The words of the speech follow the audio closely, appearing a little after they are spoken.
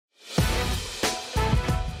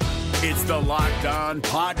It's the Locked On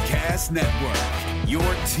Podcast Network, your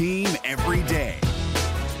team every day.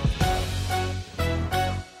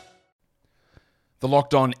 The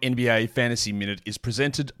Locked On NBA Fantasy Minute is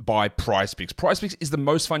presented by PrizePicks. PrizePicks is the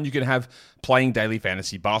most fun you can have playing daily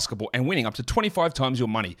fantasy basketball and winning up to 25 times your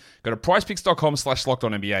money. Go to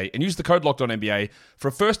prizepicks.com/LockedOnNBA and use the code LockedOnNBA for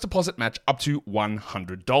a first deposit match up to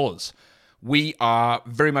 $100. We are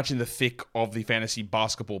very much in the thick of the fantasy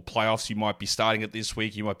basketball playoffs. You might be starting it this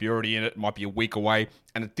week. You might be already in it. It might be a week away.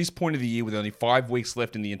 And at this point of the year, with only 5 weeks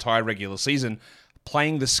left in the entire regular season,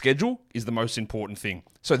 playing the schedule is the most important thing.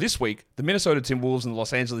 So this week, the Minnesota Timberwolves and the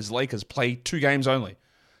Los Angeles Lakers play 2 games only.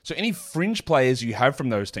 So any fringe players you have from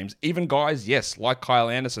those teams, even guys, yes, like Kyle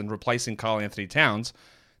Anderson replacing Karl Anthony Towns,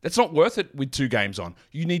 that's not worth it with 2 games on.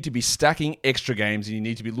 You need to be stacking extra games, and you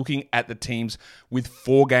need to be looking at the teams with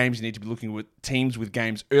 4 games. You need to be looking at teams with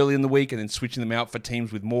games early in the week and then switching them out for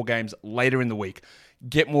teams with more games later in the week.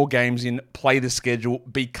 Get more games in, play the schedule,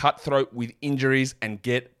 be cutthroat with injuries, and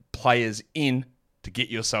get players in to get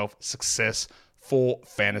yourself success for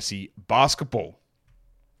fantasy basketball.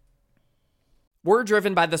 We're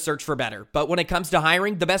driven by the search for better, but when it comes to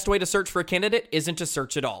hiring, the best way to search for a candidate isn't to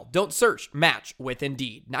search at all. Don't search, match with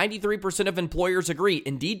Indeed. 93% of employers agree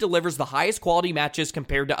Indeed delivers the highest quality matches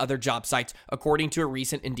compared to other job sites, according to a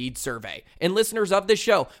recent Indeed survey. And listeners of this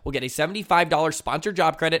show will get a $75 sponsored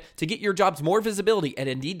job credit to get your jobs more visibility at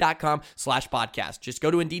Indeed.com/podcast. Just go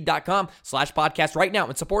to Indeed.com/podcast right now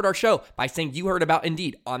and support our show by saying you heard about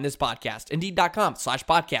Indeed on this podcast.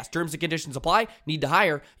 Indeed.com/podcast. Terms and conditions apply. Need to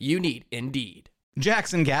hire? You need Indeed.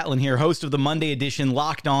 Jackson Gatlin here, host of the Monday edition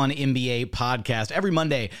Locked On NBA podcast. Every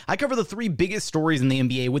Monday, I cover the 3 biggest stories in the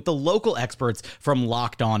NBA with the local experts from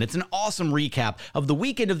Locked On. It's an awesome recap of the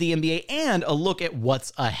weekend of the NBA and a look at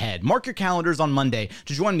what's ahead. Mark your calendars on Monday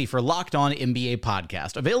to join me for Locked On NBA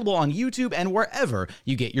podcast, available on YouTube and wherever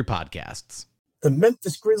you get your podcasts. The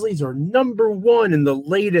Memphis Grizzlies are number 1 in the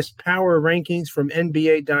latest power rankings from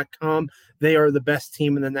NBA.com. They are the best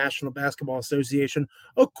team in the National Basketball Association,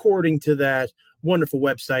 according to that wonderful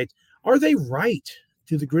website. Are they right?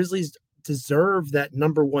 Do the Grizzlies deserve that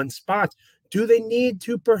number 1 spot? Do they need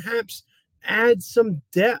to perhaps add some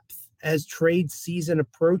depth as trade season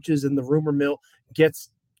approaches and the rumor mill gets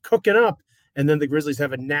cooking up? And then the Grizzlies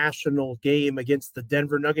have a national game against the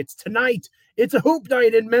Denver Nuggets tonight. It's a hoop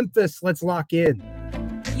night in Memphis. Let's lock in.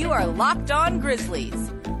 You are Locked On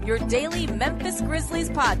Grizzlies, your daily Memphis Grizzlies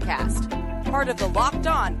podcast. Part of the Locked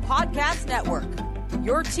On Podcast Network,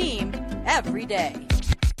 your team every day.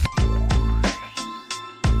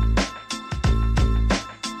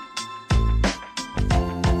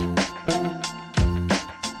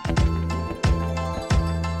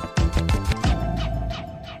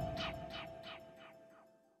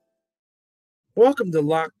 Welcome to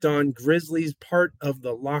Locked On Grizzlies, part of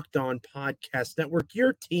the Locked On Podcast Network,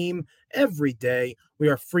 your team every day. We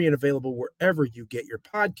are free and available wherever you get your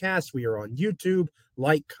podcasts. We are on YouTube.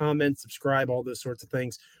 Like, comment, subscribe, all those sorts of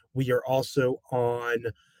things. We are also on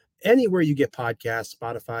anywhere you get podcasts,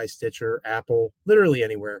 Spotify, Stitcher, Apple, literally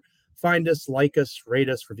anywhere. Find us, like us, rate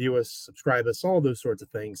us, review us, subscribe us, all those sorts of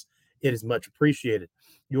things. It is much appreciated.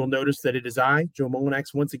 You will notice that it is I, Joe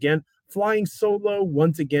Molinax, once again, flying solo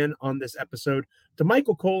once again on this episode. To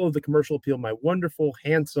Michael Cole of the Commercial Appeal, my wonderful,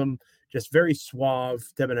 handsome, just very suave,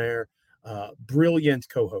 debonair, brilliant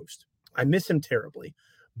co-host. I miss him terribly.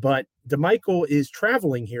 But DeMichael is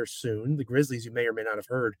traveling here soon. The Grizzlies, you may or may not have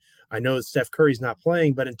heard. I know that Steph Curry's not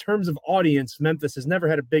playing, but in terms of audience, Memphis has never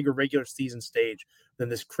had a bigger regular season stage than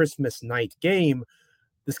this Christmas night game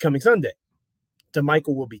this coming Sunday.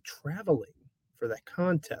 DeMichael will be traveling for that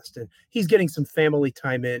contest, and he's getting some family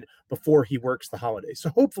time in before he works the holidays. So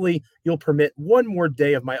hopefully you'll permit one more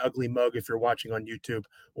day of my ugly mug if you're watching on YouTube,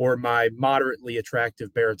 or my moderately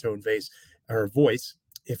attractive baritone voice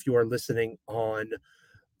if you are listening on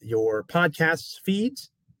your podcast feeds.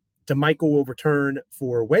 DeMichael will return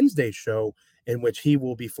for Wednesday's show, in which he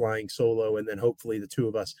will be flying solo, and then hopefully the two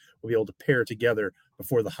of us will be able to pair together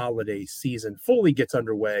before the holiday season fully gets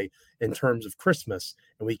underway in terms of Christmas,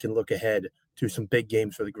 and we can look ahead to some big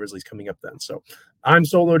games for the Grizzlies coming up then. So I'm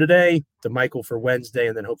solo today, DeMichael for Wednesday,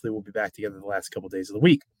 and then hopefully we'll be back together the last couple of days of the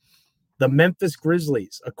week. The Memphis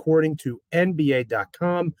Grizzlies, according to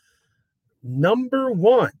NBA.com, number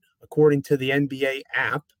 1, according to the NBA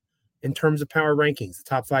app, in terms of power rankings. The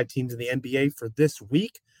top 5 teams in the NBA for this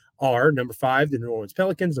week are number 5, the New Orleans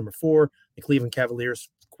Pelicans, number 4, the Cleveland Cavaliers.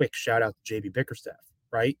 Quick shout out to JB Bickerstaff.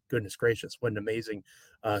 right? Goodness gracious, what an amazing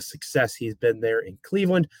success he's been there in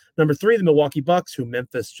Cleveland. Number 3, the Milwaukee Bucks, who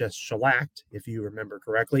Memphis just shellacked, if you remember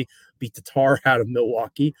correctly, beat the tar out of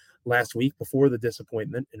Milwaukee last week before the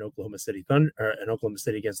disappointment in Oklahoma City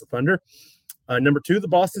against the Thunder. Number 2, the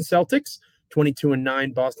Boston Celtics,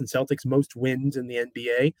 22-9 Boston Celtics, most wins in the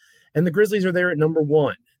NBA. And the Grizzlies are there at number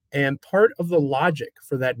 1. And part of the logic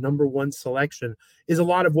for that number 1 selection is a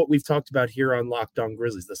lot of what we've talked about here on Locked On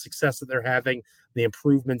Grizzlies, the success that they're having, the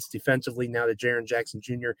improvements defensively now that Jaren Jackson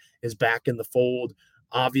Jr. is back in the fold,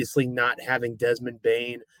 obviously not having Desmond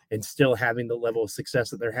Bane and still having the level of success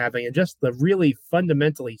that they're having, and just the really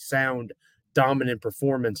fundamentally sound, dominant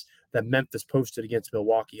performance that Memphis posted against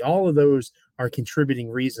Milwaukee. All of those are contributing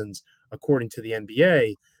reasons, according to the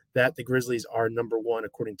NBA, that the Grizzlies are number 1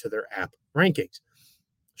 according to their app rankings.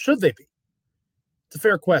 Should they be? It's a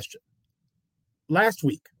fair question. Last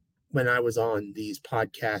week, when I was on these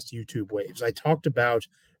podcast YouTube waves, I talked about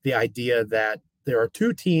the idea that there are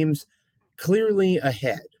 2 teams clearly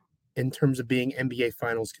ahead in terms of being NBA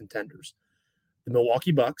Finals contenders. The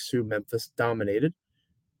Milwaukee Bucks, who Memphis dominated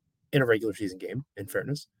in a regular season game, in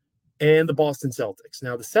fairness, and the Boston Celtics.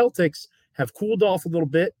 Now, the Celtics have cooled off a little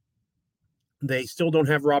bit. They still don't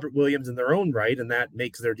have Robert Williams in their own right, and that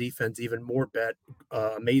makes their defense even more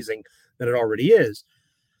amazing than it already is.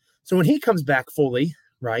 So when he comes back fully,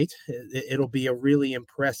 right, it'll be a really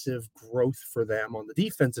impressive growth for them on the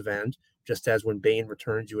defensive end, just as when Bane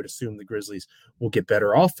returns, you would assume the Grizzlies will get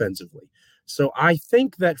better offensively. So I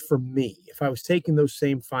think that for me, if I was taking those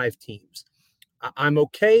same 5 teams, I'm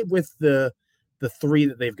okay with the 3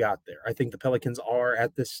 that they've got there. I think the Pelicans are,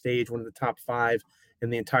 at this stage, one of the top 5 in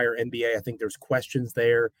the entire NBA. I think there's questions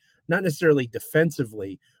there, not necessarily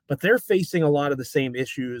defensively, but they're facing a lot of the same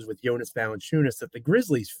issues with Jonas Valanciunas that the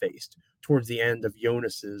Grizzlies faced towards the end of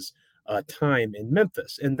Jonas's time in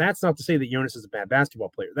Memphis. And that's not to say that Jonas is a bad basketball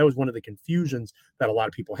player. That was one of the confusions that a lot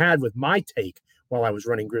of people had with my take while I was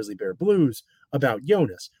running Grizzly Bear Blues about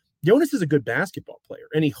Jonas. Jonas is a good basketball player,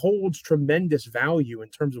 and he holds tremendous value in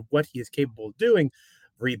terms of what he is capable of doing.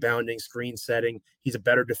 Rebounding, screen setting. He's a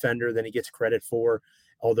better defender than he gets credit for.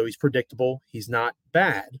 Although he's predictable, he's not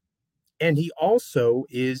bad. And he also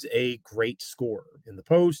is a great scorer in the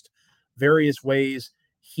post. Various ways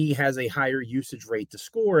he has a higher usage rate to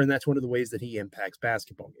score, and that's one of the ways that he impacts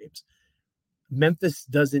basketball games. Memphis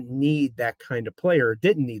doesn't need that kind of player,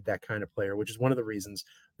 didn't need that kind of player, which is one of the reasons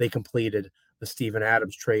they completed the Steven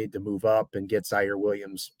Adams trade to move up and get Zaire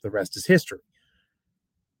Williams. The rest is history.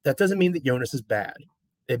 That doesn't mean that Jonas is bad.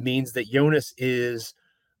 It means that Jonas is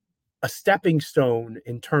a stepping stone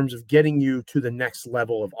in terms of getting you to the next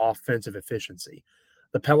level of offensive efficiency.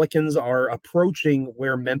 The Pelicans are approaching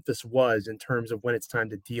where Memphis was in terms of when it's time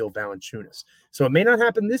to deal Valanciunas. So it may not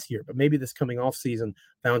happen this year, but maybe this coming off season,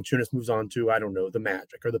 Valanciunas moves on to, I don't know, the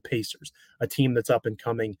Magic or the Pacers, a team that's up and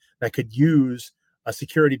coming that could use a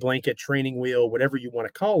security blanket, training wheel, whatever you want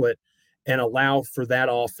to call it, and allow for that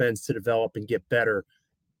offense to develop and get better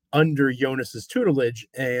under Jonas's tutelage,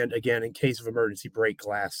 and again, in case of emergency, break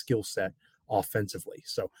glass skill set offensively.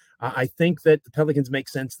 So I think that the Pelicans make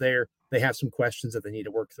sense there. They have some questions that they need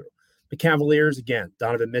to work through. The Cavaliers, again,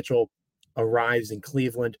 Donovan Mitchell arrives in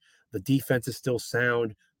Cleveland. The defense is still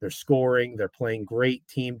sound. They're scoring. They're playing great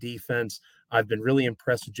team defense. I've been really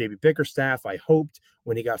impressed with JB Bickerstaff. I hoped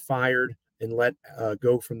when he got fired and let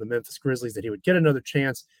go from the Memphis Grizzlies that he would get another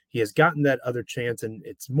chance. He has gotten that other chance, and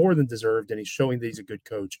it's more than deserved, and he's showing that he's a good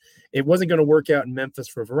coach. It wasn't going to work out in Memphis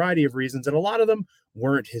for a variety of reasons, and a lot of them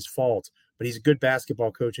weren't his fault, but he's a good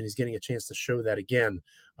basketball coach, and he's getting a chance to show that again.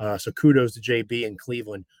 So kudos to JB in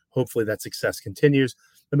Cleveland. Hopefully that success continues.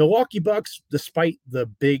 The Milwaukee Bucks, despite the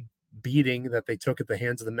big beating that they took at the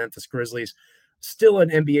hands of the Memphis Grizzlies, still an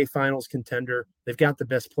NBA Finals contender. They've got the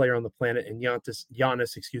best player on the planet in Giannis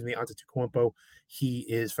Antetokounmpo. He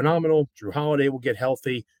is phenomenal. Drew Holiday will get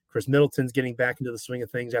healthy. Chris Middleton's getting back into the swing of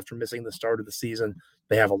things after missing the start of the season.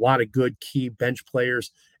 They have a lot of good key bench players,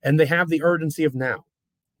 and they have the urgency of now,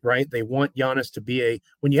 right? They want Giannis to be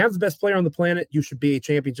when you have the best player on the planet, you should be a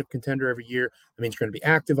championship contender every year. That means you're going to be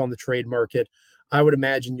active on the trade market. I would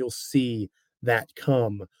imagine you'll see that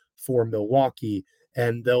come for Milwaukee,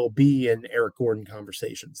 and they'll be in Eric Gordon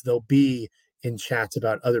conversations. They'll be in chats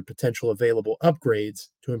about other potential available upgrades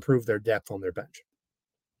to improve their depth on their bench.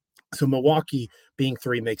 So Milwaukee being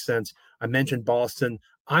 3 makes sense. I mentioned Boston.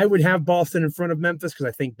 I would have Boston in front of Memphis because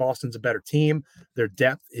I think Boston's a better team. Their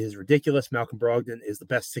depth is ridiculous. Malcolm Brogdon is the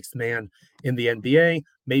best 6th man in the NBA.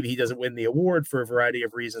 Maybe he doesn't win the award for a variety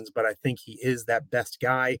of reasons, but I think he is that best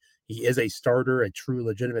guy. He is a starter, a true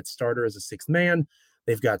legitimate starter as a 6th man.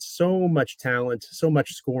 They've got so much talent, so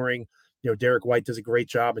much scoring. Derek White does a great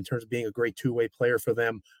job in terms of being a great two-way player for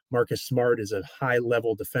them. Marcus Smart is a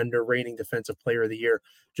high-level defender, reigning defensive player of the year.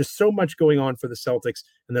 Just so much going on for the Celtics.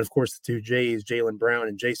 And then, of course, the two Jays, Jaylen Brown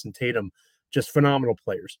and Jason Tatum, just phenomenal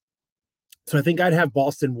players. So I think I'd have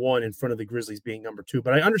Boston 1 in front of the Grizzlies being number 2.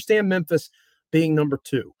 But I understand Memphis being number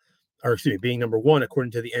 2, or excuse me, being number 1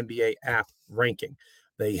 according to the NBA app ranking.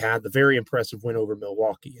 They had the very impressive win over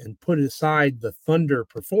Milwaukee. And put aside the Thunder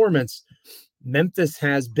performance, Memphis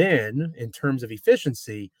has been, in terms of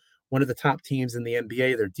efficiency, one of the top teams in the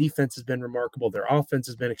NBA. Their defense has been remarkable. Their offense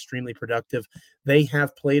has been extremely productive. They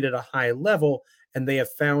have played at a high level, and they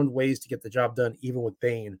have found ways to get the job done, even with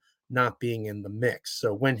Bane not being in the mix.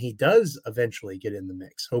 So when he does eventually get in the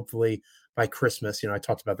mix, hopefully by Christmas, I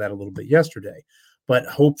talked about that a little bit yesterday, but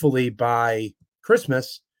hopefully by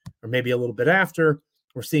Christmas, or maybe a little bit after,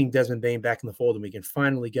 we're seeing Desmond Bane back in the fold, and we can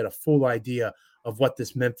finally get a full idea of what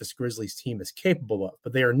this Memphis Grizzlies team is capable of.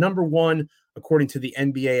 But they are number 1, according to the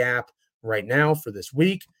NBA app right now for this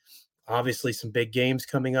week. Obviously, some big games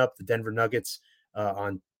coming up. The Denver Nuggets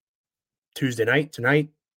on Tuesday night, tonight.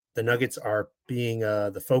 The Nuggets are being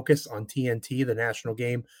the focus on TNT, the national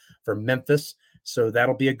game for Memphis. So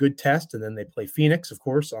that'll be a good test. And then they play Phoenix, of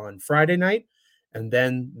course, on Friday night. And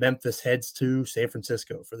then Memphis heads to San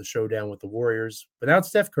Francisco for the showdown with the Warriors without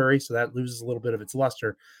Steph Curry. So that loses a little bit of its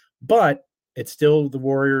luster. But it's still the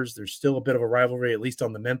Warriors. There's still a bit of a rivalry, at least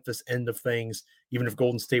on the Memphis end of things. Even if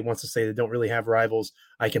Golden State wants to say they don't really have rivals,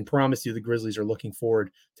 I can promise you the Grizzlies are looking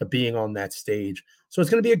forward to being on that stage. So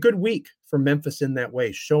it's going to be a good week for Memphis in that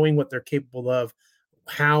way, showing what they're capable of,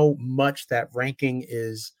 how much that ranking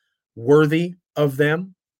is worthy of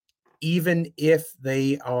them, even if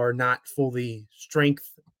they are not fully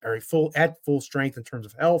strength or at full strength in terms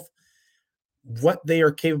of health, what they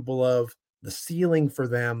are capable of, the ceiling for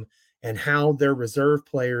them, and how their reserve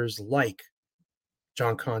players like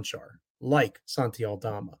John Conchar, like Santi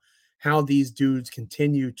Aldama, how these dudes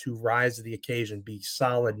continue to rise to the occasion, be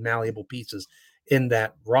solid, malleable pieces in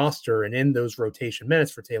that roster and in those rotation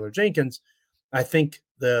minutes for Taylor Jenkins. I think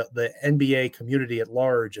the NBA community at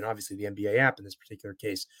large, and obviously the NBA app in this particular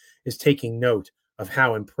case, is taking note of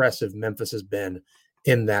how impressive Memphis has been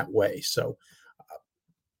in that way. So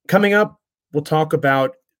coming up, we'll talk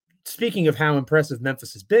about, speaking of how impressive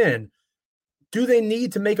Memphis has been, do they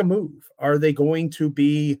need to make a move? Are they going to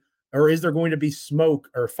be, or is there going to be smoke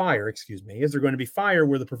or fire, is there going to be fire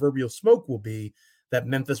where the proverbial smoke will be, that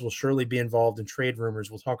Memphis will surely be involved in trade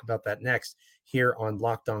rumors? We'll talk about that next here on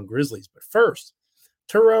Locked On Grizzlies. But first,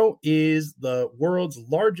 Turo is the world's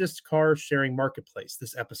largest car sharing marketplace.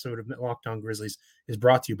 This episode of Locked On Grizzlies is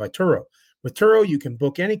brought to you by Turo. With Turo, you can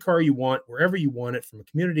book any car you want, wherever you want it, from a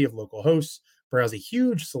community of local hosts. Browse a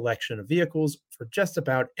huge selection of vehicles for just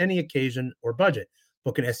about any occasion or budget.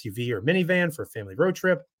 Book an SUV or minivan for a family road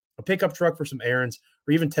trip, a pickup truck for some errands,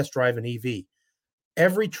 or even test drive an EV.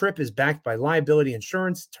 Every trip is backed by liability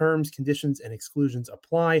insurance. Terms, conditions, and exclusions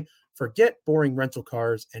apply. Forget boring rental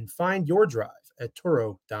cars and find your drive at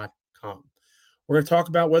Turo.com. We're going to talk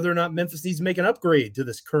about whether or not Memphis needs to make an upgrade to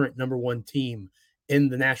this current number 1 team in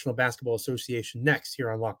the National Basketball Association next here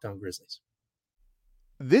on Locked On Grizzlies.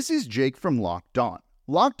 This is Jake from Locked On.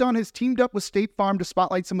 Locked On has teamed up with State Farm to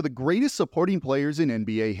spotlight some of the greatest supporting players in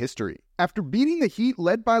NBA history. After beating the Heat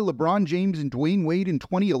led by LeBron James and Dwayne Wade in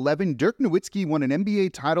 2011, Dirk Nowitzki won an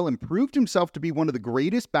NBA title and proved himself to be one of the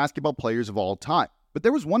greatest basketball players of all time. But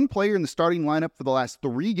there was one player in the starting lineup for the last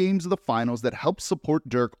 3 games of the finals that helped support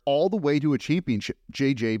Dirk all the way to a championship,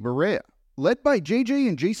 JJ Barea. Led by JJ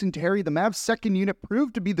and Jason Terry, the Mavs' second unit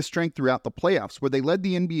proved to be the strength throughout the playoffs, where they led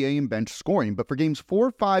the NBA in bench scoring. But for games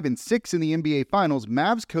 4, 5, and 6 in the NBA Finals,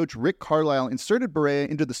 Mavs coach Rick Carlisle inserted Barea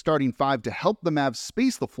into the starting 5 to help the Mavs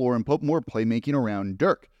space the floor and put more playmaking around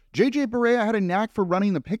Dirk. JJ Barea had a knack for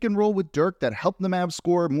running the pick and roll with Dirk that helped the Mavs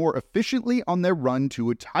score more efficiently on their run to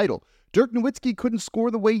a title. Dirk Nowitzki couldn't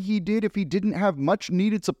score the way he did if he didn't have much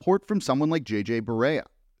needed support from someone like JJ Barea.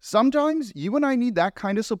 Sometimes you and I need that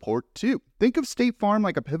kind of support too. Think of State Farm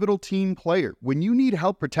like a pivotal team player. When you need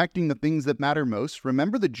help protecting the things that matter most,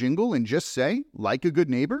 remember the jingle and just say, like a good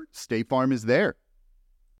neighbor, State Farm is there.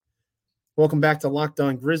 Welcome back to Locked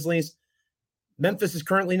On Grizzlies. Memphis is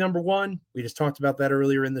currently number 1. We just talked about that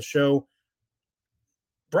earlier in the show.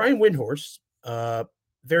 Brian Windhorst,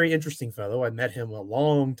 very interesting fellow. I met him a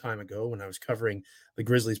long time ago when I was covering the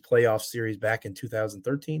Grizzlies playoff series back in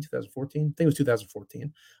 2013, 2014. I think it was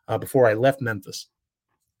 2014, before I left Memphis.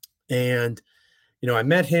 And, I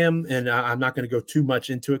met him, and I'm not going to go too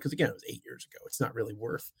much into it because, again, it was 8 years ago. It's not really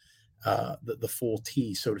worth the full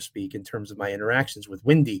tea, so to speak, in terms of my interactions with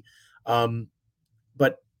Windy.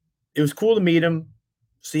 But it was cool to meet him,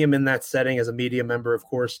 see him in that setting as a media member, of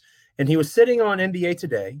course. And he was sitting on NBA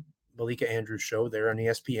Today, Malika Andrews' show there on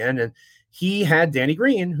ESPN, and he had Danny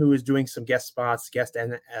Green, who is doing some guest spots,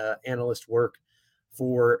 analyst work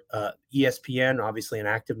for ESPN, obviously an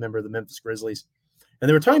active member of the Memphis Grizzlies. And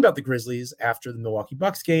they were talking about the Grizzlies after the Milwaukee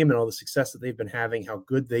Bucks game and all the success that they've been having, how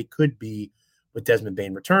good they could be with Desmond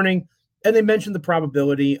Bane returning. And they mentioned the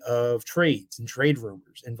probability of trades and trade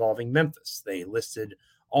rumors involving Memphis. They listed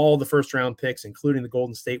all the first-round picks, including the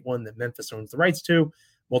Golden State one that Memphis owns the rights to,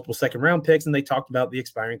 multiple second-round picks, and they talked about the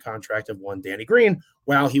expiring contract of one Danny Green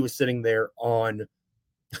while he was sitting there on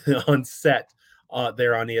set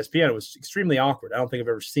there on ESPN. It was extremely awkward. I don't think I've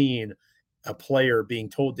ever seen a player being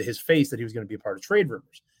told to his face that he was going to be a part of trade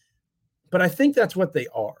rumors. But I think that's what they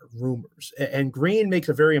are, rumors. And Green makes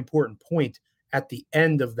a very important point at the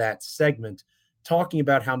end of that segment, talking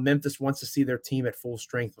about how Memphis wants to see their team at full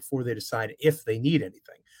strength before they decide if they need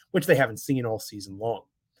anything, which they haven't seen all season long.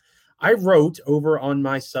 I wrote over on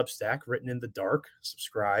my Substack, Written in the Dark.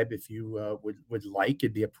 Subscribe if you would like.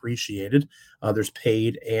 It'd be appreciated. There's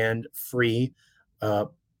paid and free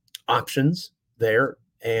options there,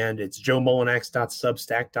 and it's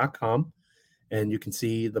joemullinax.substack.com. And you can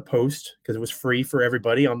see the post because it was free for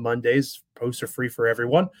everybody on Mondays. Posts are free for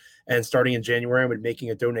everyone. And starting in January, I'm making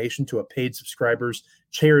a donation to a paid subscribers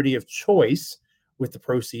charity of choice with the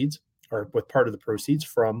proceeds, or with part of the proceeds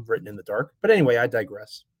from Written in the Dark. But anyway, I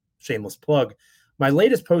digress. Shameless plug. My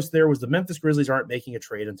latest post there was the Memphis Grizzlies aren't making a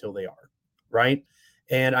trade until they are, right?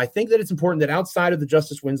 And I think that it's important that outside of the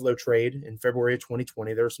Justice Winslow trade in February of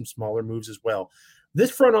 2020, there are some smaller moves as well.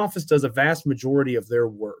 This front office does a vast majority of their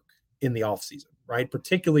work in the offseason, right?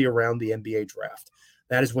 Particularly around the NBA draft.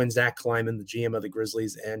 That is when Zach Kleiman, the GM of the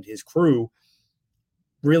Grizzlies, and his crew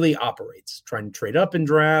really operates, trying to trade up in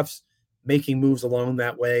drafts, making moves along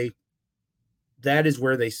that way. That is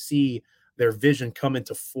where they see their vision come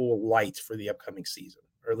into full light for the upcoming season,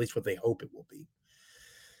 or at least what they hope it will be.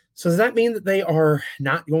 So does that mean that they are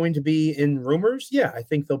not going to be in rumors? Yeah, I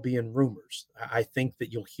think they'll be in rumors. I think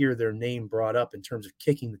that you'll hear their name brought up in terms of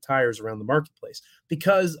kicking the tires around the marketplace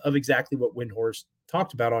because of exactly what Windhorst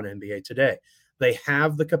talked about on NBA Today. They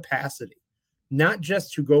have the capacity, not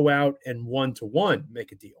just to go out and one-to-one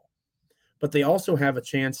make a deal, but they also have a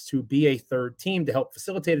chance to be a third team to help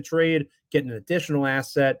facilitate a trade, get an additional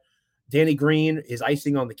asset. Danny Green is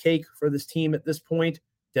icing on the cake for this team at this point.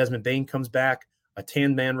 Desmond Bane comes back. A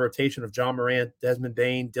 10-man rotation of John Morant, Desmond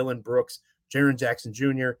Bane, Dillon Brooks, Jaren Jackson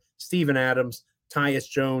Jr., Steven Adams, Tyus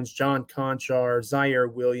Jones, John Conchar, Zaire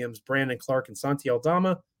Williams, Brandon Clark, and Santi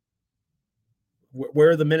Aldama. Where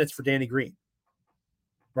are the minutes for Danny Green?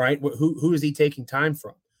 Right? Who is he taking time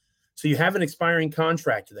from? So you have an expiring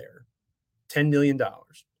contract there, $10 million,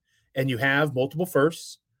 and you have multiple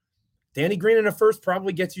firsts. Danny Green in a first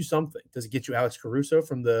probably gets you something. Does it get you Alex Caruso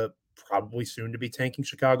from the probably soon-to-be tanking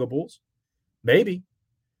Chicago Bulls? Maybe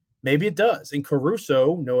it does. And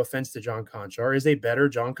Caruso, no offense to John Conchar, is a better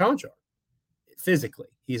John Conchar. Physically,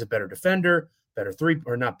 he's a better defender,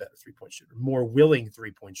 three-point shooter, more willing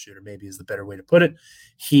three-point shooter, maybe is the better way to put it.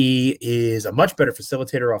 He is a much better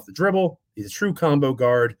facilitator off the dribble. He's a true combo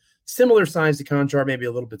guard, similar size to Conchar, maybe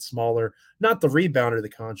a little bit smaller. Not the rebounder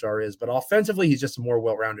that Conchar is, but offensively, he's just a more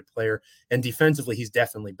well-rounded player. And defensively, he's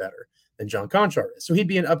definitely better than John Conchar is. So he'd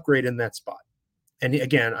be an upgrade in that spot. And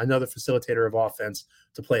again, another facilitator of offense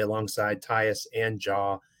to play alongside Tyus and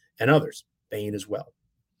Ja and others, Bane as well.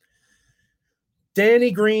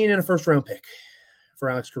 Danny Green and a first-round pick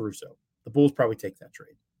for Alex Caruso. The Bulls probably take that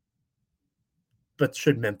trade. But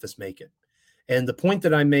should Memphis make it? And the point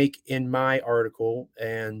that I make in my article,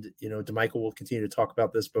 and DeMichael will continue to talk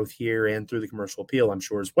about this both here and through the commercial appeal, I'm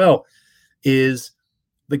sure as well, is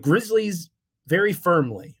the Grizzlies very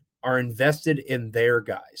firmly are invested in their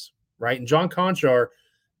guys. Right. And John Conchar,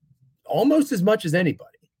 almost as much as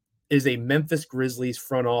anybody, is a Memphis Grizzlies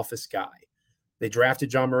front office guy. They drafted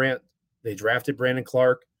John Morant. They drafted Brandon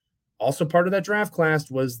Clark. Also part of that draft class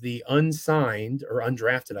was the unsigned, or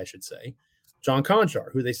undrafted, I should say, John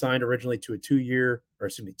Conchar, who they signed originally to a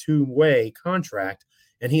two-way contract.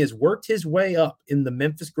 And he has worked his way up in the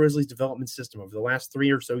Memphis Grizzlies development system over the last 3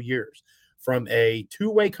 or so years from a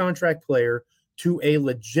two-way contract player to a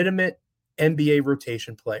legitimate NBA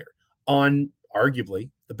rotation player on arguably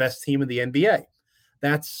the best team in the NBA.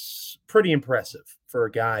 That's pretty impressive for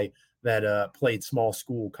a guy that played small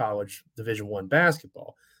school college Division I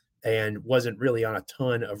basketball and wasn't really on a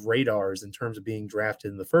ton of radars in terms of being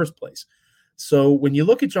drafted in the first place. So when you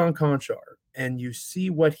look at John Conchar and you see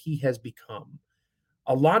what he has become,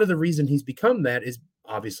 a lot of the reason he's become that is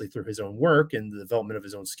obviously through his own work and the development of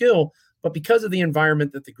his own skill, but because of the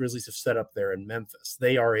environment that the Grizzlies have set up there in Memphis.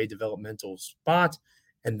 They are a developmental spot,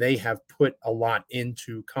 and they have put a lot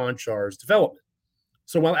into Konchar's development.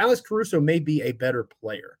 So while Alex Caruso may be a better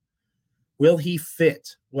player, will he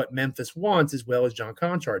fit what Memphis wants as well as John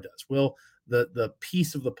Konchar does? Will the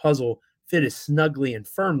piece of the puzzle fit as snugly and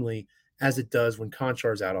firmly as it does when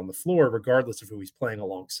Konchar's out on the floor, regardless of who he's playing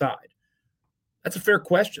alongside? That's a fair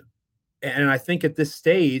question. And I think at this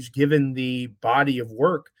stage, given the body of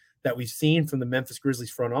work that we've seen from the Memphis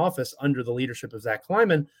Grizzlies front office under the leadership of Zach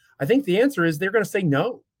Kleiman, I think the answer is they're going to say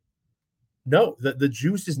no. No, the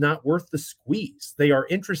juice is not worth the squeeze. They are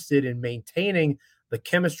interested in maintaining the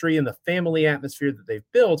chemistry and the family atmosphere that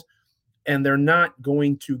they've built, and they're not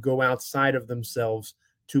going to go outside of themselves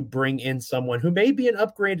to bring in someone who may be an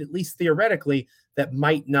upgrade, at least theoretically, that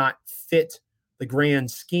might not fit the grand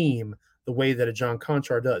scheme the way that a John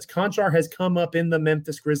Konchar does. Konchar has come up in the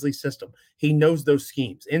Memphis Grizzlies system. He knows those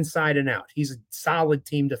schemes inside and out. He's a solid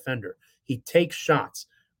team defender. He takes shots.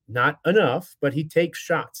 Not enough, but he takes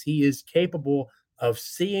shots. He is capable of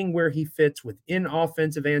seeing where he fits within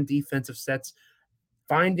offensive and defensive sets,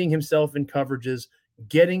 finding himself in coverages,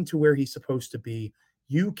 getting to where he's supposed to be.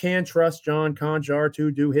 You can trust John Konchar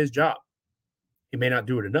to do his job. He may not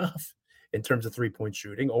do it enough in terms of three-point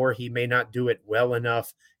shooting, or he may not do it well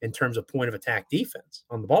enough in terms of point of attack defense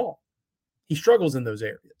on the ball. He struggles in those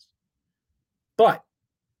areas. But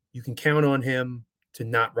you can count on him to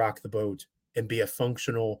not rock the boat and be a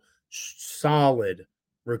functional, solid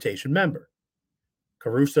rotation member.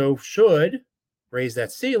 Caruso should raise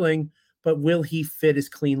that ceiling, but will he fit as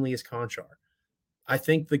cleanly as Konchar? I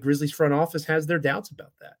think the Grizzlies front office has their doubts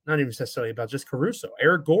about that. Not even necessarily about just Caruso.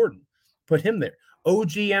 Eric Gordon, put him there. OG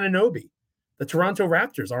Anunoby. The Toronto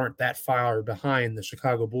Raptors aren't that far behind the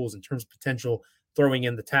Chicago Bulls in terms of potential throwing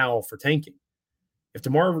in the towel for tanking. If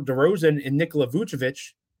DeMar DeRozan and Nikola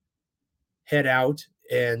Vucevic head out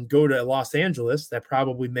and go to Los Angeles, that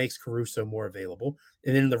probably makes Caruso more available.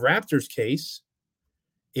 And in the Raptors case,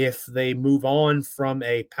 if they move on from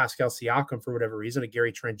a Pascal Siakam for whatever reason, a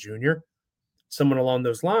Gary Trent Jr., someone along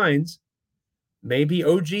those lines, maybe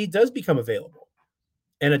OG does become available.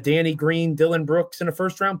 And a Danny Green, Dylan Brooks, and a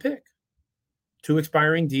first-round pick. 2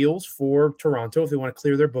 expiring deals for Toronto if they want to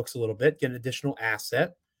clear their books a little bit, get an additional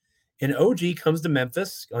asset. And OG comes to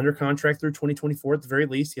Memphis under contract through 2024 at the very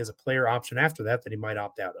least. He has a player option after that he might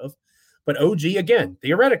opt out of. But OG, again,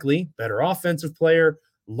 theoretically, better offensive player,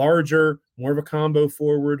 larger, more of a combo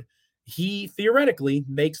forward. He theoretically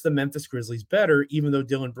makes the Memphis Grizzlies better, even though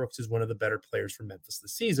Dylan Brooks is one of the better players for Memphis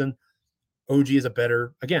this season. OG is a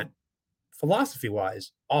better, again,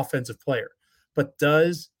 philosophy-wise, offensive player. But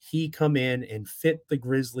does he come in and fit the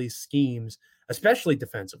Grizzlies' schemes, especially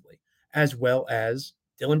defensively, as well as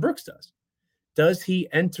Dylan Brooks does? Does he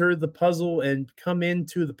enter the puzzle and come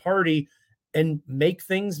into the party and make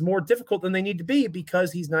things more difficult than they need to be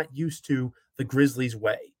because he's not used to the Grizzlies'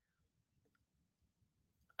 way?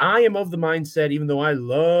 I am of the mindset, even though I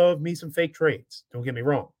love me some fake trades, don't get me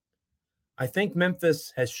wrong, I think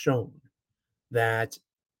Memphis has shown that,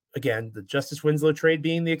 again, the Justice Winslow trade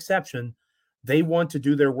being the exception, they want to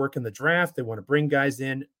do their work in the draft. They want to bring guys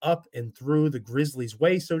in up and through the Grizzlies'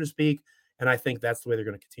 way, so to speak. And I think that's the way they're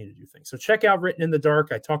going to continue to do things. So check out Written in the Dark.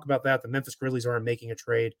 I talk about that. The Memphis Grizzlies aren't making a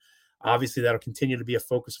trade. Obviously, that'll continue to be a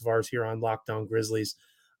focus of ours here on Locked On Grizzlies.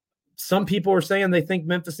 Some people are saying they think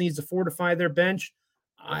Memphis needs to fortify their bench.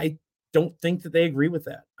 I don't think that they agree with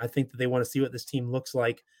that. I think that they want to see what this team looks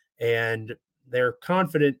like, and they're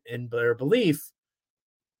confident in their belief,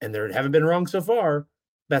 and they haven't been wrong so far,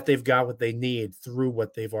 that they've got what they need through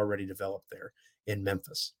what they've already developed there in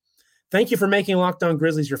Memphis. Thank you for making Locked On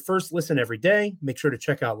Grizzlies your first listen every day. Make sure to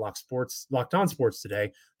check out Locked On Sports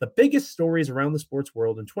today. The biggest stories around the sports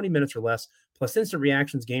world in 20 minutes or less, plus instant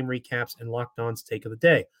reactions, game recaps, and Locked On's take of the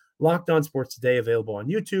day. Locked On Sports Today, available on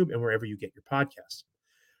YouTube and wherever you get your podcasts.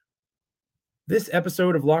 This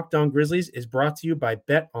episode of Locked On Grizzlies is brought to you by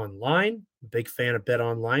Bet Online. I'm a big fan of Bet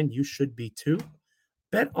Online. You should be too.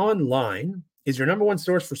 Bet Online is your number one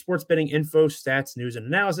source for sports betting info, stats, news, and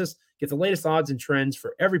analysis. Get the latest odds and trends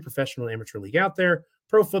for every professional and amateur league out there.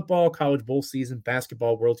 Pro football, college bowl season,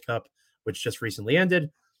 basketball, World Cup, which just recently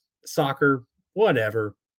ended, soccer,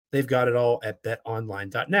 whatever. They've got it all at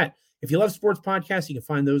betonline.net. If you love sports podcasts, you can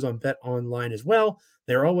find those on Bet Online as well.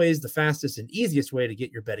 They're always the fastest and easiest way to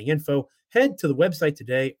get your betting info. Head to the website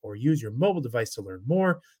today or use your mobile device to learn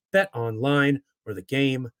more. Bet Online, where the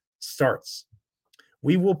game starts.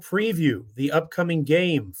 We will preview the upcoming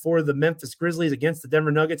game for the Memphis Grizzlies against the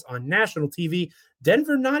Denver Nuggets on national TV.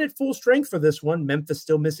 Denver not at full strength for this one. Memphis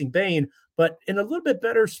still missing Bane, but in a little bit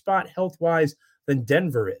better spot health-wise than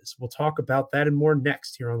Denver is. We'll talk about that and more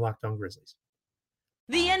next here on Locked On Grizzlies.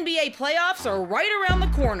 The NBA playoffs are right around the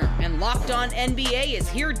corner, and Locked On NBA is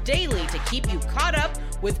here daily to keep you caught up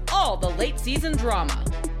with all the late season drama.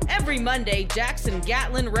 Every Monday, Jackson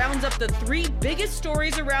Gatlin rounds up the 3 biggest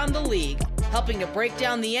stories around the league, helping to break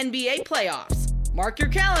down the NBA playoffs. Mark your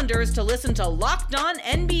calendars to listen to Locked On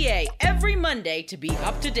NBA every Monday to be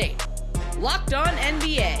up to date. Locked On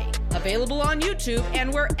NBA, available on YouTube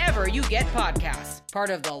and wherever you get podcasts. Part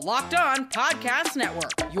of the Locked On Podcast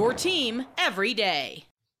Network, your team every day.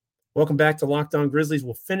 Welcome back to Locked On Grizzlies.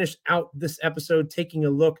 We'll finish out this episode taking a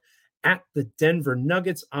look at the Denver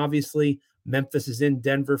Nuggets. Obviously, Memphis is in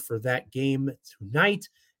Denver for that game tonight,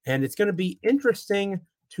 and it's going to be interesting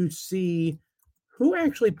to see who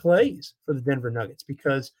actually plays for the Denver Nuggets,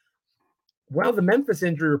 because while the Memphis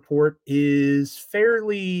injury report is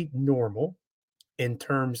fairly normal in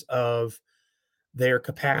terms of their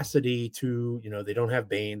capacity to, they don't have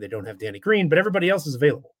Bane, they don't have Danny Green, but everybody else is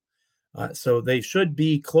available. So they should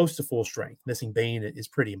be close to full strength. Missing Bane is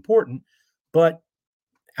pretty important, but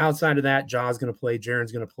outside of that, Ja's going to play,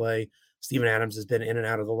 Jaren's going to play, Steven Adams has been in and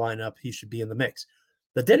out of the lineup. He should be in the mix.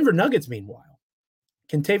 The Denver Nuggets, meanwhile,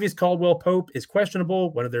 Kentavious Caldwell-Pope is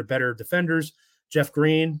questionable, one of their better defenders. Jeff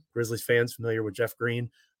Green, Grizzlies fans familiar with Jeff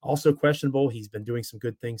Green, also questionable. He's been doing some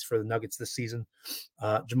good things for the Nuggets this season.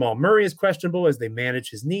 Jamal Murray is questionable as they manage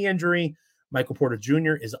his knee injury. Michael Porter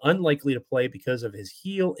Jr. is unlikely to play because of his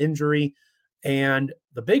heel injury. And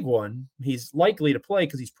the big one, he's likely to play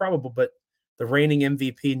because he's probable, but the reigning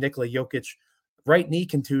MVP, Nikola Jokic, right knee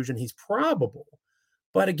contusion, he's probable.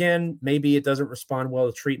 But again, maybe it doesn't respond well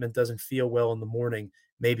to treatment, doesn't feel well in the morning.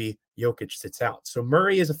 Maybe Jokic sits out. So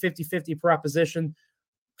Murray is a 50-50 proposition.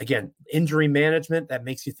 Again, injury management, that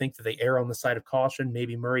makes you think that they err on the side of caution.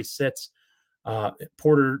 Maybe Murray sits.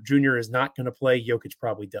 Porter Jr. is not going to play. Jokic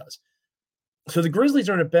probably does. So the Grizzlies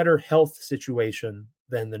are in a better health situation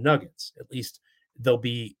than the Nuggets. At least they'll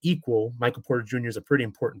be equal. Michael Porter Jr. is a pretty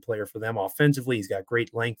important player for them offensively. He's got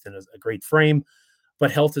great length and a great frame,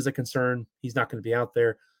 but health is a concern. He's not going to be out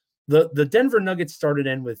there. The Denver Nuggets started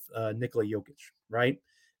in with Nikola Jokic, right?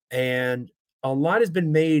 And a lot has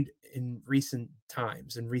been made in recent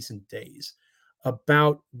times, in recent days,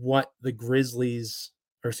 about what the Grizzlies,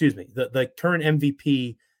 the current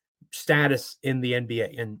MVP status in the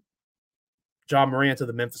NBA. And Ja Morant of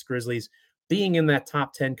the Memphis Grizzlies being in that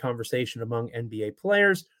top 10 conversation among NBA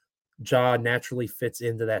players, Ja naturally fits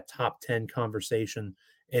into that top 10 conversation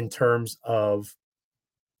in terms of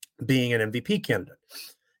being an MVP candidate.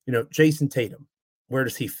 Jason Tatum, where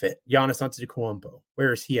does he fit? Giannis Antetokounmpo,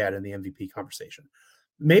 where is he at in the MVP conversation?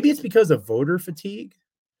 Maybe it's because of voter fatigue,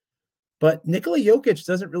 but Nikola Jokic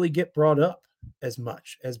doesn't really get brought up as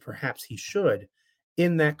much as perhaps he should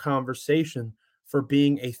in that conversation for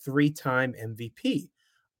being a 3-time MVP.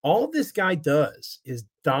 All this guy does is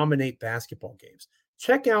dominate basketball games.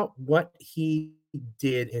 Check out what he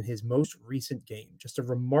did in his most recent game. Just a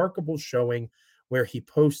remarkable showing where he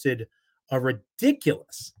posted a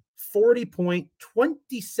ridiculous 40-point,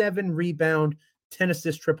 27-rebound,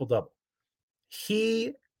 10-assist triple-double.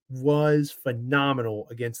 He was phenomenal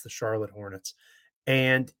against the Charlotte Hornets,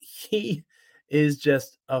 and he is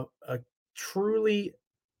just a truly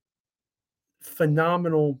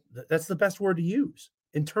phenomenal, that's the best word to use,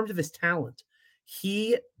 in terms of his talent.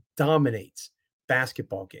 He dominates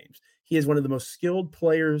basketball games. He is one of the most skilled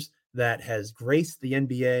players that has graced the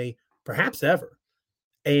NBA, perhaps ever.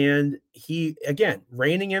 And he, again,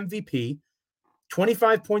 reigning MVP,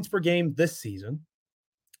 25 points per game this season,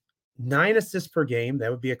 9 assists per game.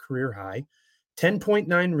 That would be a career high,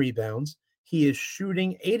 10.9 rebounds. He is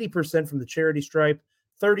shooting 80% from the charity stripe,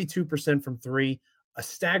 32% from three, a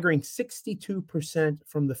staggering 62%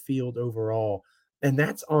 from the field overall. And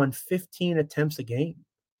that's on 15 attempts a game.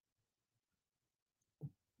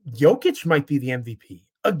 Jokic might be the MVP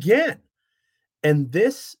again. And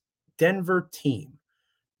this Denver team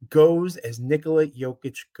goes as Nikola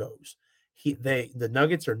Jokic goes. The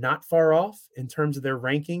Nuggets are not far off in terms of their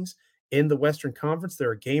rankings in the Western Conference.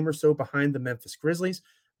 They're a game or so behind the Memphis Grizzlies.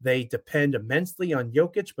 They depend immensely on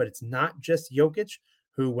Jokic, but it's not just Jokic,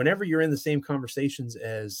 who, whenever you're in the same conversations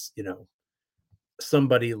as,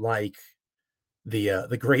 somebody like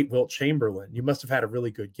the great Wilt Chamberlain, you must have had a really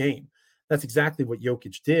good game. That's exactly what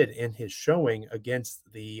Jokic did in his showing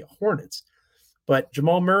against the Hornets. But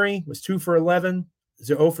Jamal Murray was 2 for 11,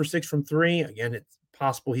 0 for 6 from 3. Again, it's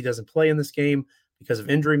possible he doesn't play in this game because of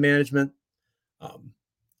injury management.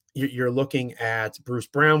 You're looking at Bruce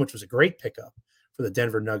Brown, which was a great pickup for the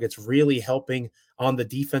Denver Nuggets, really helping on the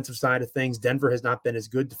defensive side of things. Denver has not been as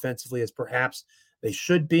good defensively as perhaps they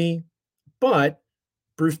should be, but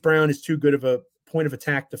Bruce Brown is too good of a point of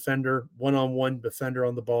attack defender, one-on-one defender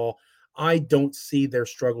on the ball. I don't see their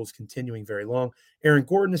struggles continuing very long. Aaron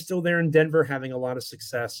Gordon is still there in Denver, having a lot of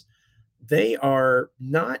success. They are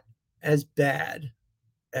not as bad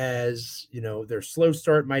as, their slow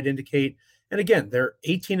start might indicate. And again, they're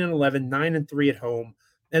 18-11, 9-3 at home,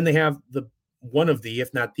 and they have one of the,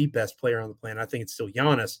 if not the best player on the planet. I think it's still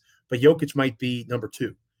Giannis, but Jokic might be number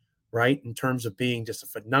 2, right? In terms of being just a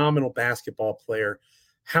phenomenal basketball player.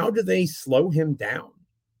 How do they slow him down?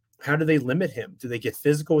 How do they limit him? Do they get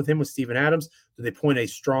physical with him with Steven Adams? Do they point a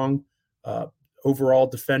strong overall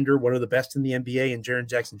defender, one of the best in the NBA, and Jaren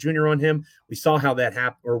Jackson Jr. on him? We saw how that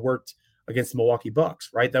happened or worked against the Milwaukee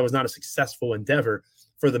Bucks, right? That was not a successful endeavor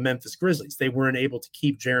for the Memphis Grizzlies. They weren't able to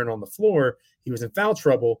keep Jaren on the floor. He was in foul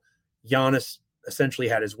trouble. Giannis essentially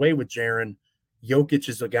had his way with Jaren. Jokic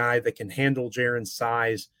is a guy that can handle Jaren's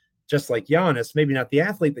size, just like Giannis. Maybe not the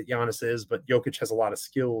athlete that Giannis is, but Jokic has a lot of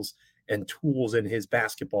skills and tools in his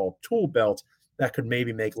basketball tool belt that could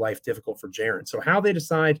maybe make life difficult for Jaren. So how they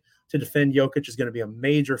decide to defend Jokic is going to be a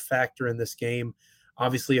major factor in this game.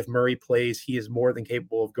 Obviously, if Murray plays, he is more than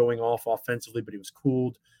capable of going off offensively, but he was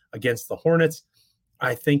cooled against the Hornets.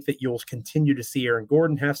 I think that you'll continue to see Aaron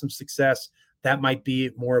Gordon have some success. That might be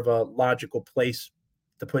more of a logical place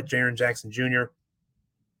to put Jaren Jackson Jr.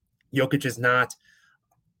 Jokic is not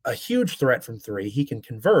a huge threat from 3. He can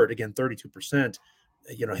convert, again, 32%.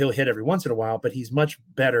 He'll hit every once in a while, but he's much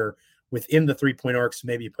better within the 3-point arc. So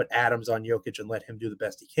maybe you put Adams on Jokic and let him do the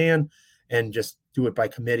best he can and just do it by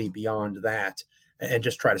committee beyond that and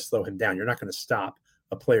just try to slow him down. You're not going to stop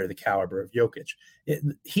a player the caliber of Jokic.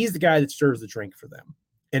 He's the guy that stirs the drink for them.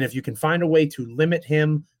 And if you can find a way to limit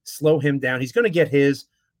him, slow him down, he's going to get his,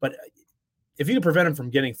 but if you can prevent him from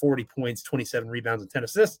getting 40 points, 27 rebounds, and 10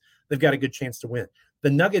 assists, they've got a good chance to win. The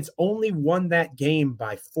Nuggets only won that game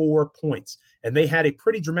by 4 points, and they had a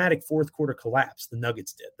pretty dramatic fourth quarter collapse. The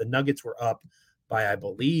Nuggets did. The Nuggets were up by, I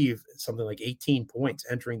believe, something like 18 points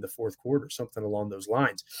entering the fourth quarter, something along those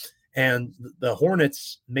lines. And the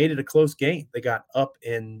Hornets made it a close game. They got up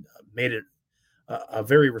and made it a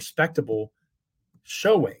very respectable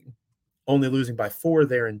showing, only losing by 4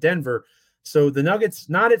 there in Denver. So the Nuggets,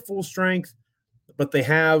 not at full strength, but they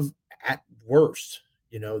have at worst,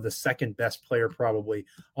 the second best player probably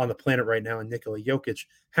on the planet right now in Nikola Jokic.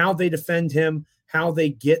 How they defend him, how they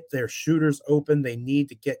get their shooters open. They need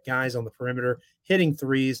to get guys on the perimeter hitting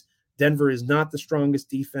threes. Denver is not the strongest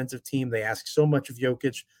defensive team. They ask so much of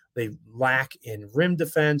Jokic. They lack in rim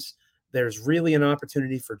defense. There's really an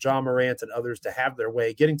opportunity for Ja Morant and others to have their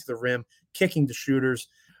way, getting to the rim, kicking to shooters.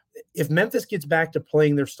 If Memphis gets back to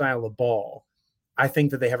playing their style of ball, I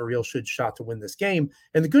think that they have a real good shot to win this game.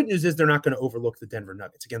 And the good news is they're not going to overlook the Denver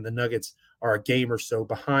Nuggets. Again, the Nuggets are a game or so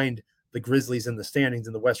behind the Grizzlies in the standings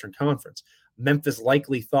in the Western Conference. Memphis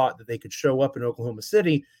likely thought that they could show up in Oklahoma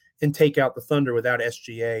City and take out the Thunder without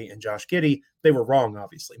SGA and Josh Giddey. They were wrong,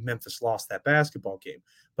 obviously. Memphis lost that basketball game.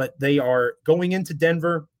 But they are going into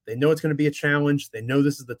Denver. They know it's going to be a challenge. They know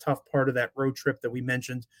this is the tough part of that road trip that we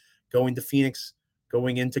mentioned, going to Phoenix,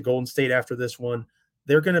 going into Golden State after this one.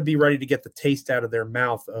 They're going to be ready to get the taste out of their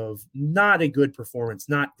mouth of not a good performance,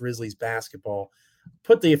 not Grizzlies basketball.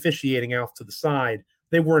 Put the officiating off to the side.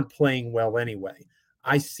 They weren't playing well anyway.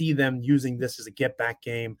 I see them using this as a get-back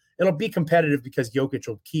game. It'll be competitive because Jokic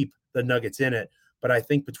will keep the Nuggets in it. But I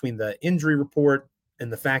think between the injury report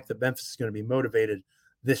and the fact that Memphis is going to be motivated,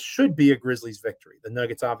 this should be a Grizzlies victory. The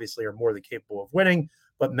Nuggets obviously are more than capable of winning,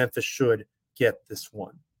 but Memphis should get this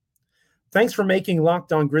one. Thanks for making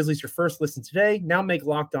Locked On Grizzlies your first listen today. Now make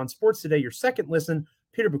Locked On Sports Today your second listen.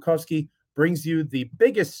 Peter Bukowski brings you the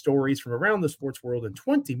biggest stories from around the sports world in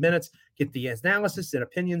 20 minutes. Get the analysis and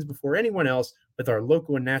opinions before anyone else with our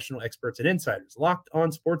local and national experts and insiders. Locked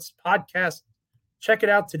On Sports Podcast. Check it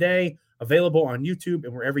out today. Available on YouTube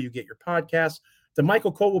and wherever you get your podcasts.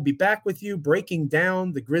 DeMichael Cole will be back with you breaking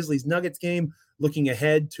down the Grizzlies-Nuggets game, looking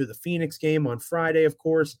ahead to the Phoenix game on Friday, of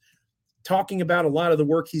course, talking about a lot of the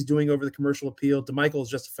work he's doing over the commercial appeal. DeMichael is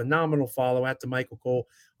just a phenomenal follow at DeMichael Cole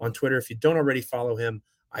on Twitter. If you don't already follow him,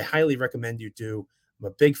 I highly recommend you do. I'm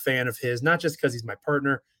a big fan of his, not just because he's my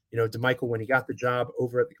partner. DeMichael, when he got the job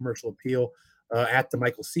over at the commercial appeal, at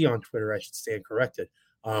DeMichael C on Twitter, I should stand corrected.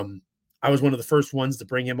 I was one of the first ones to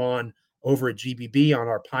bring him on over at GBB on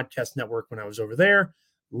our podcast network when I was over there.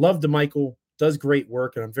 Love DeMichael, does great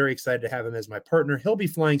work, and I'm very excited to have him as my partner. He'll be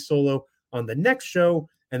flying solo on the next show,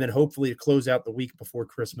 and then hopefully to close out the week before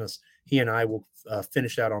Christmas, he and I will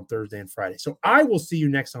finish out on Thursday and Friday. So I will see you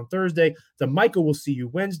next on Thursday. DeMichael will see you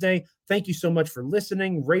Wednesday. Thank you so much for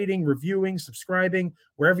listening, rating, reviewing, subscribing,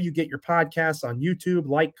 wherever you get your podcasts on YouTube.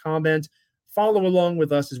 Like, comment, follow along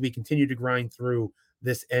with us as we continue to grind through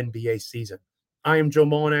this NBA season. I am Joe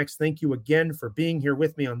Mullinax. Thank you again for being here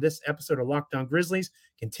with me on this episode of Locked On Grizzlies.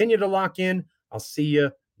 Continue to lock in. I'll see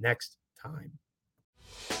you next time.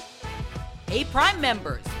 Hey, Prime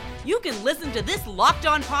members, you can listen to this Locked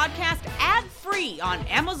On podcast ad-free on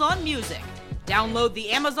Amazon Music. Download the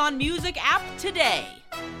Amazon Music app today.